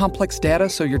simplifies complex data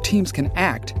so your teams can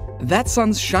act, that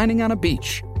sun's shining on a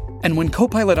beach. And when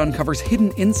Copilot uncovers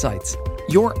hidden insights,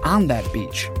 you're on that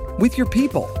beach with your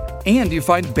people and you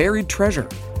find buried treasure.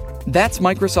 That's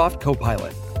Microsoft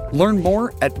Copilot. Learn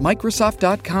more at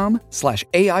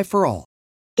Microsoft.com/AI for all.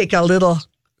 Take a little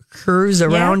cruise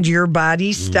around your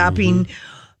body, stopping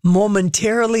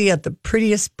momentarily at the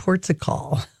prettiest ports of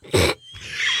call.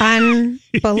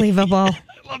 Unbelievable. I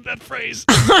love that phrase.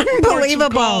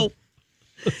 Unbelievable.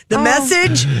 The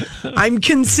message, I'm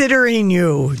considering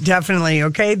you, definitely,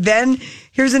 okay? Then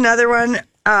here's another one.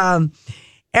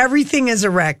 Everything is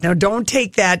erect. Now, don't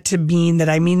take that to mean that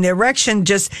I mean the erection,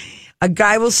 just a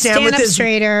guy will stand with up his...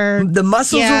 straighter. The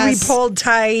muscles will be Yes. pulled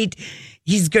tight.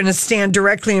 He's going to stand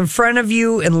directly in front of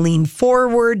you and lean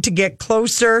forward to get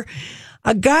closer.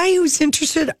 A guy who's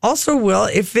interested also will,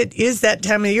 if it is that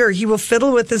time of year, he will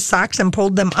fiddle with his socks and pull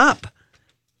them up.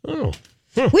 Oh.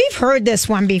 We've heard this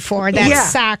one before, that Yeah.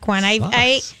 sock one.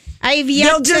 I've yet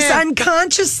They'll just to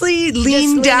unconsciously just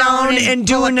lean down on and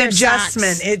do pull up an their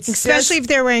adjustment. socks. It's especially just- if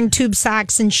they're wearing tube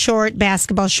socks and short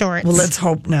basketball shorts. Well, let's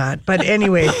hope not. But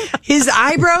anyway, his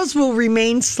eyebrows will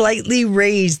remain slightly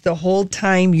raised the whole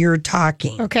time you're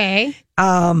talking. Okay.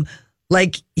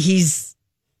 Like he's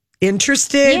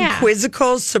interested, Yeah.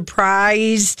 quizzical,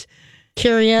 surprised,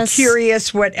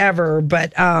 curious, whatever.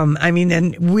 But I mean,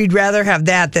 and we'd rather have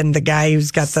that than the guy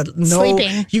who's got the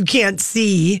Sleeping. you can't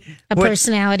see a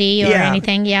personality or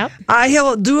anything. Yep.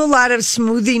 He'll do a lot of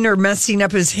smoothing or messing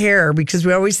up his hair because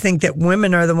we always think that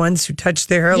women are the ones who touch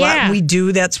their hair a lot. And we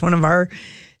do. That's one of our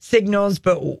signals.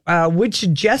 But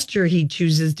which gesture he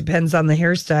chooses depends on the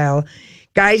hairstyle.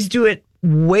 Guys do it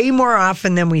way more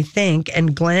often than we think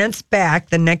and glance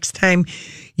back the next time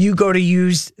you go to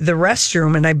use the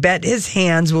restroom, and I bet his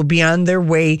hands will be on their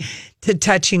way to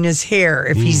touching his hair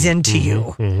if he's into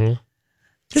you. Mm-hmm.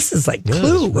 This is like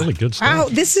Clue. That's really good stuff. Wow,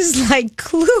 this is like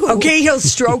Clue. Okay, he'll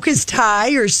stroke his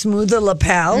tie or smooth the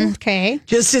lapel. Okay.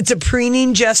 Just it's a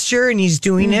preening gesture, and he's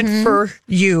doing it for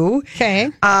you.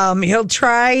 Okay. He'll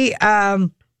try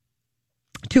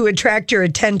to attract your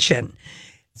attention.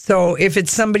 So if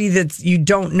it's somebody that you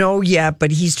don't know yet,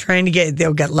 but he's trying to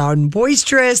they'll get loud and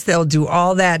boisterous. They'll do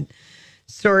all that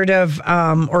sort of,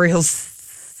 or he'll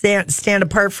stand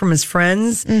apart from his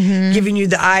friends, giving you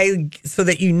the eye so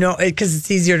that you know, because it's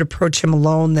easier to approach him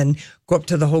alone than go up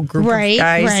to the whole group of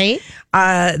guys.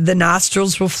 Right. The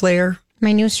nostrils will flare.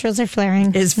 My nostrils are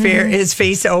flaring. His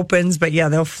face opens, but yeah,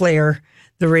 they'll flare.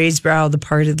 The raised brow, the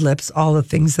parted lips, all the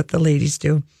things that the ladies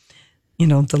do. You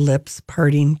know, the lips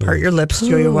parting. Part your lips,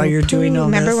 Julia, while you're doing all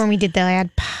Remember this. when we did that?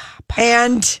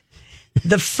 And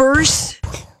the first,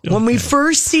 when we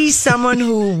first see someone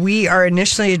who we are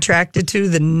initially attracted to,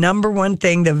 the number one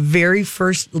thing, the very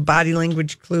first body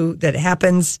language clue that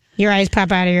happens. Your eyes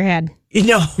pop out of your head. You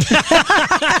know.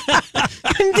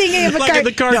 I'm thinking of a Like in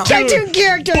the cartoon. cartoon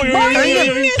character.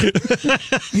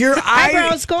 Your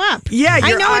eyebrows go up. Yeah, I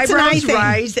your know it's an eye eyebrows thing.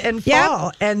 rise and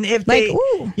fall. And if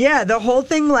the whole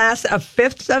thing lasts a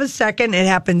fifth of a second. It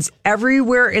happens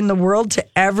everywhere in the world to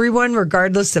everyone,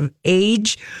 regardless of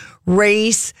age,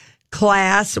 race,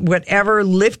 class, whatever.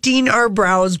 Lifting our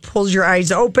brows pulls your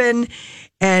eyes open.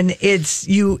 And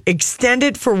you extend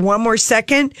it for one more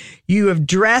second. You have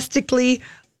drastically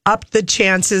upped the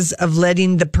chances of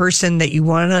letting the person that you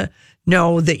want to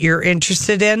know that you're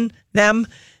interested in them.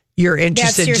 You're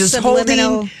interested. Your just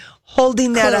subliminal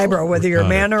holding that eyebrow, whether you're a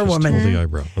man or a woman. Hold the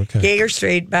eyebrow. Okay. Gay or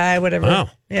straight, bi, whatever.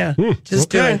 Wow. Yeah. Just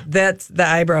do it. That's the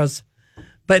eyebrows.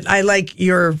 But I like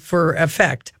your for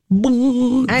effect.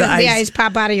 The eyes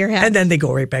pop out of your head. And then they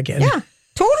go right back in. Yeah,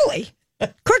 totally.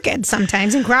 Crooked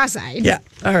sometimes and cross-eyed. Yeah.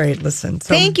 All right. Listen.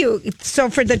 So, Thank you. So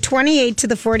for the 28 to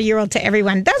the 40-year-old to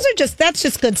everyone, that's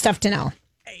just good stuff to know.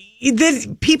 It's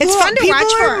fun to watch for.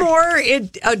 People are more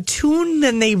attuned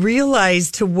than they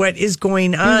realize to what is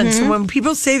going on. So when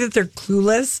people say that they're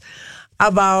clueless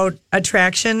about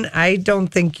attraction, I don't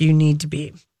think you need to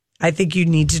be. I think you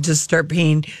need to just start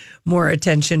paying more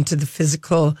attention to the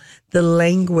physical, the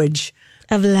language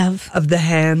of love, of the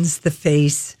hands, the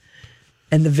face,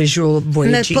 and the visual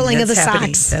voyaging. And the pulling of the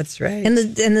happening. socks. That's right. And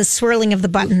the swirling of the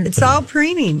button. It's all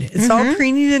preening. It's all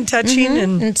preening and touching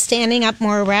and standing up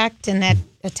more erect and that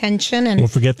attention. And don't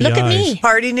forget the look eyes. At me.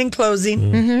 Parting and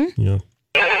closing. Yeah.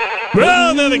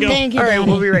 Well, there they go. Thank you, all right,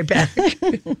 Donnie. we'll be right back.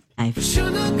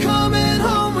 Should've coming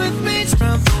home with me.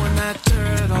 From throwing that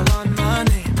dirt all on my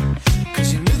name.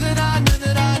 'Cause you knew that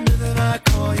I'd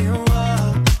call you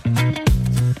up.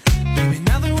 Baby,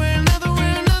 now that we're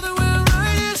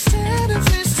right here standing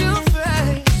face to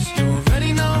face. You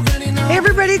already know. Hey,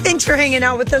 everybody, thanks for hanging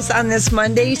out with us on this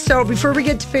Monday. So before we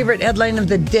get to favorite headline of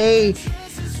the day,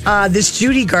 this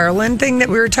Judy Garland thing that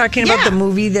we were talking about, the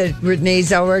movie that Renee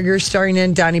Zellweger is starring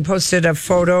in. Donnie posted a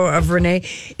photo of Renee.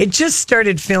 It just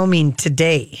started filming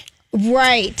today.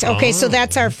 Right. Okay, so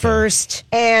that's our first.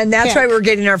 And that's pick. why we're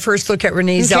getting our first look at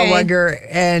Renee Zellweger.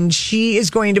 And she is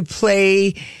going to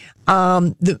play...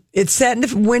 it's set in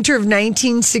the winter of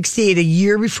 1968, a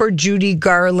year before Judy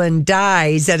Garland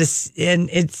dies. And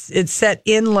it's set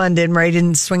in London, right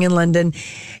in swinging London,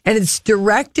 and it's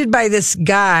directed by this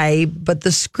guy. But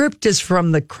the script is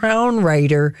from the Crown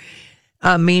writer,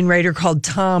 main writer called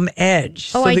Tom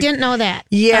Edge. Oh, I didn't know that.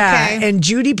 Yeah, Okay. and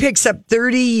Judy picks up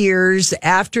 30 years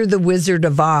after The Wizard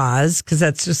of Oz, because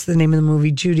that's just the name of the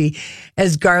movie, Judy,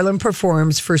 as Garland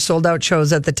performs for sold-out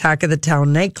shows at the Talk of the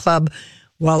Town nightclub,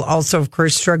 while also, of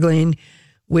course, struggling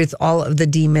with all of the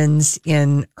demons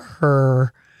in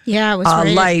her it was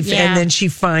life. Yeah. And then she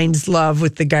finds love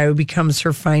with the guy who becomes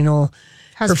her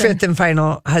fifth and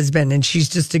final husband. And she's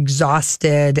just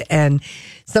exhausted. And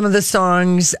some of the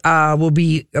songs will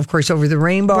be, of course, Over the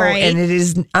Rainbow. Right. And it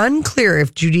is unclear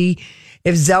if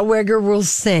Zellweger will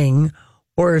sing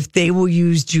or if they will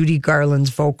use Judy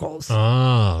Garland's vocals.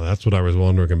 That's what I was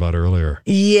wondering about earlier.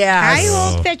 Yeah. I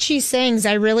hope that she sings.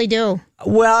 I really do.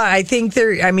 Well, I think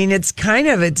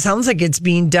it sounds like it's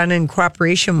being done in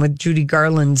cooperation with Judy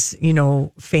Garland's,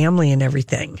 family and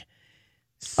everything.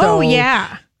 So,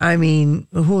 yeah. I mean,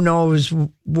 who knows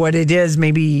what it is?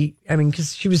 Maybe,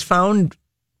 because she was found.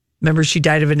 Remember, she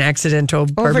died of an accidental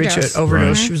barbiturate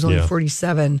overdose. She was only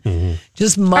 47.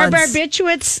 Just months. Are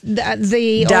barbiturates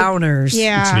the downers?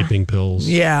 Yeah. Sleeping pills.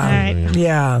 Yeah.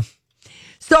 Yeah.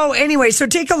 So anyway,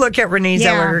 take a look at Renee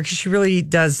Zellweger because she really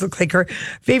does look like her.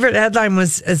 Favorite headline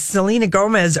was Selena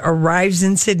Gomez arrives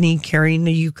in Sydney carrying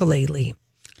a ukulele.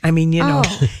 I mean,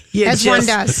 as one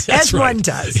does. As one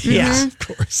does. Yeah. Of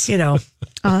course.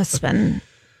 Oh, it's been...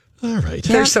 All right.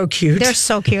 They're so cute. They're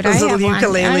so cute. Those I little have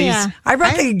one. ukuleles. I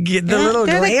brought the little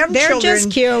glam they're children.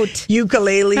 just cute.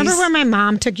 Ukuleles. Remember when my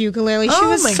mom took ukulele? She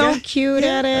was so cute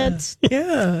at it.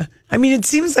 Yeah. I mean, it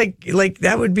seems like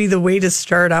that would be the way to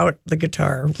start out the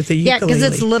guitar with the ukulele. Yeah, because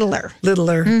it's littler.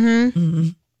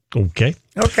 Okay.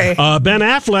 Okay. Ben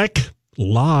Affleck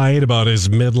lied about his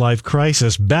midlife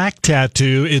crisis back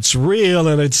tattoo. It's real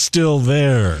and it's still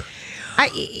there.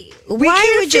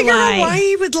 Why would you lie? Why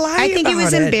he would lie? I think he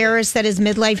was about it. embarrassed that his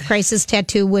midlife crisis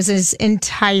tattoo was his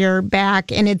entire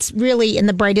back, and it's really in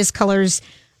the brightest colors,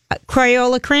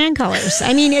 Crayola crayon colors.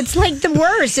 I mean, it's like the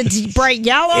worst. It's bright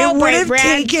yellow, bright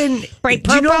red, bright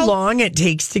purple. Do you know how long it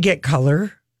takes to get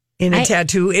color in a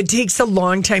tattoo? It takes a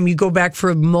long time. You go back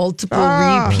for multiple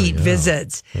repeat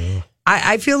visits.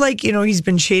 I feel like, he's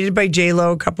been shaded by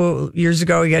J-Lo a couple years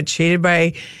ago. He got shaded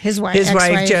by his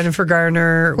wife Jennifer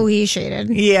Garner. Who he shaded.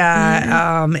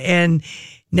 Yeah. And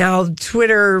now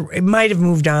Twitter, it might have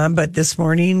moved on, but this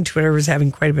morning Twitter was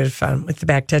having quite a bit of fun with the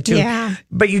back tattoo. Yeah.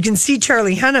 But you can see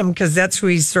Charlie Hunnam because that's who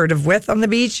he's sort of with on the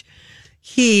beach.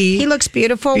 He looks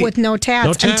beautiful with no tats.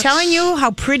 No tats. I'm telling you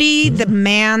how pretty the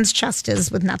man's chest is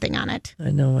with nothing on it. I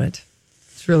know it.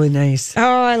 It's really nice. Oh,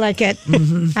 I like it.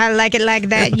 I like it like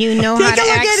that. You know how to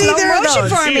act slow motion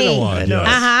for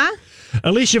me.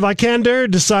 Alicia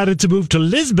Vikander decided to move to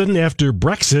Lisbon after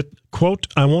Brexit. Quote,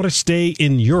 I want to stay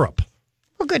in Europe.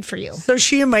 Well, good for you. So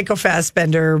she and Michael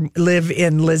Fassbender live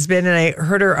in Lisbon, and I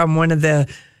heard her on one of the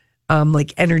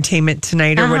Entertainment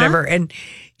Tonight or whatever, and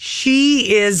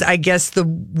she is, I guess, the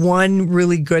one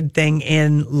really good thing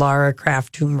in Lara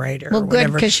Croft Tomb Raider. Well,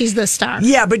 good, because she's the star.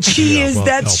 Yeah, but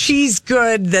she's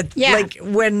good. That like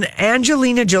when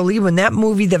Angelina Jolie, when that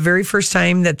movie, the very first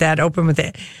time that opened with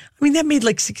it, I mean, that made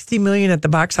like $60 million at the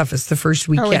box office the first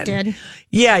weekend. Oh, it did?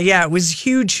 Yeah, it was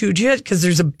huge hit because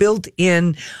there's a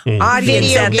built-in audience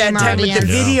Video at that time with the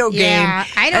video game. Yeah,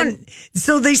 And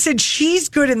so they said she's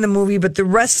good in the movie, but the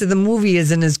rest of the movie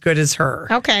isn't as good as her.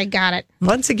 Okay, got it.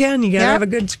 Once again, you got to have a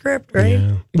good script, right?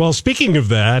 Yeah. Well, speaking of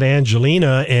that,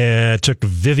 Angelina took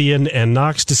Vivian and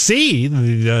Knox to see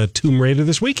the Tomb Raider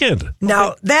this weekend.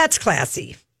 Now, that's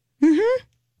classy. Mm-hmm.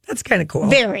 That's kind of cool.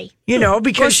 Very.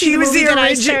 Because she was the original. I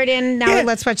original. started in, now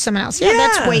let's watch someone else. Yeah,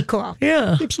 that's way cool.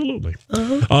 Yeah. Absolutely.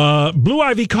 Blue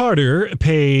Ivy Carter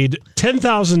paid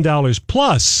 $10,000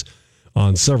 plus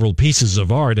on several pieces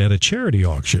of art at a charity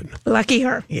auction. Lucky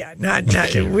her. Yeah, not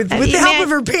with the help of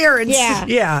her parents.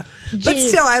 Yeah. But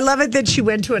still, I love it that she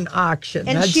went to an auction.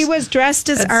 And she was dressed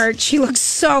as art. She looks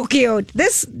so cute.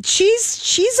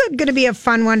 She's going to be a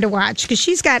fun one to watch because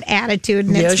she's got attitude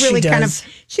and it's really kind of,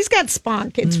 she's got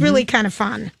spunk. It's really kind of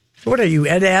fun. What are you,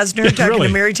 Ed Asner, talking to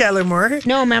Mary Tyler Moore?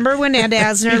 No, remember when Ed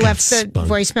Asner left the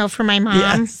voicemail for my mom?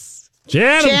 Yes.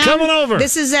 Jan, I'm coming over.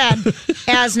 This is Ed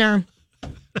Asner.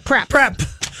 Prep.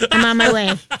 I'm on my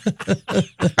way.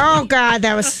 Oh, God,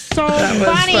 that was so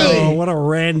funny. Oh, what a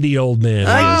randy old man.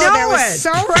 I know that was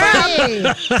so funny.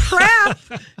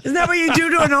 Prep. Isn't that what you do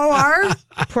to an OR?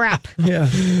 Prep. Yeah.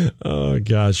 Oh,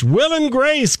 gosh. Will and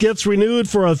Grace gets renewed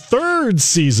for a third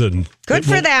season. Good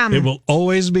for them. It will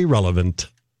always be relevant.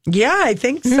 Yeah, I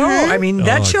think so. I mean,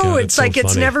 that show, God, it's like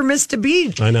it's never missed a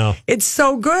beat. I know. It's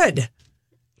so good.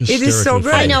 It is so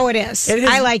good. I know it is.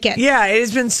 I like it. Yeah, it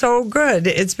has been so good.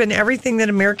 It's been everything that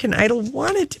American Idol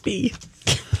wanted to be.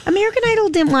 American Idol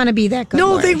didn't want to be that good.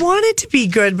 No, Lori. they wanted to be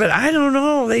good, but I don't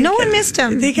know. No one missed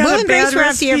them. They got Will a and bad Grace were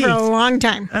off the air for a recipe. long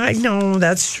time. I know,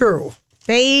 that's true.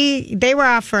 They were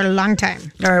off for a long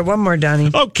time. All right, one more,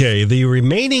 Donnie. Okay, the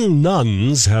remaining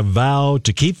nuns have vowed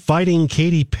to keep fighting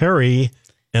Katy Perry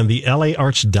and the LA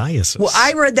Archdiocese. Well,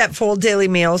 I read that full Daily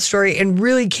Mail story, and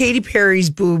really, Katy Perry's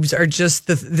boobs are just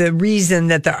the reason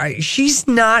that she's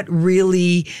not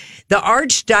really. The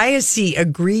Archdiocese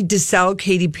agreed to sell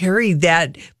Katy Perry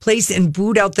that place and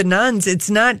boot out the nuns. It's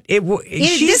not.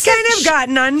 She's kind of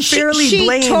gotten unfairly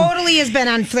blamed. She totally has been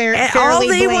unfairly blamed. All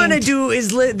they want to do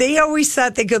is they always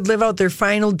thought they could live out their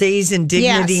final days in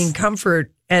dignity and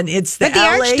comfort And it's the But the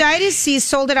LA Archdiocese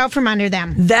sold it out from under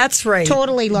them. That's right.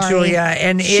 Totally, Lori. Julia.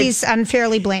 And she's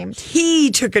unfairly blamed.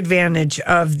 He took advantage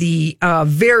of the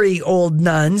very old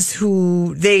nuns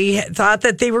who they thought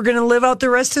that they were going to live out the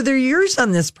rest of their years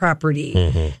on this property.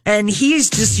 Mm-hmm. And he's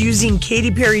just using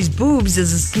Katy Perry's boobs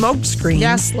as a smokescreen.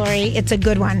 Yes, Lori, it's a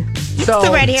good one. So, it's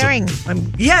the red herring.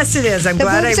 Yes, it is. I'm the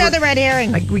glad boobs are the red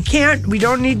herring. We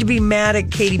don't need to be mad at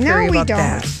Katy Perry No, we about don't.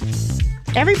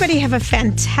 that. Everybody have a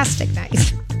fantastic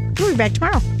night. We'll be back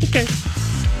tomorrow. Okay.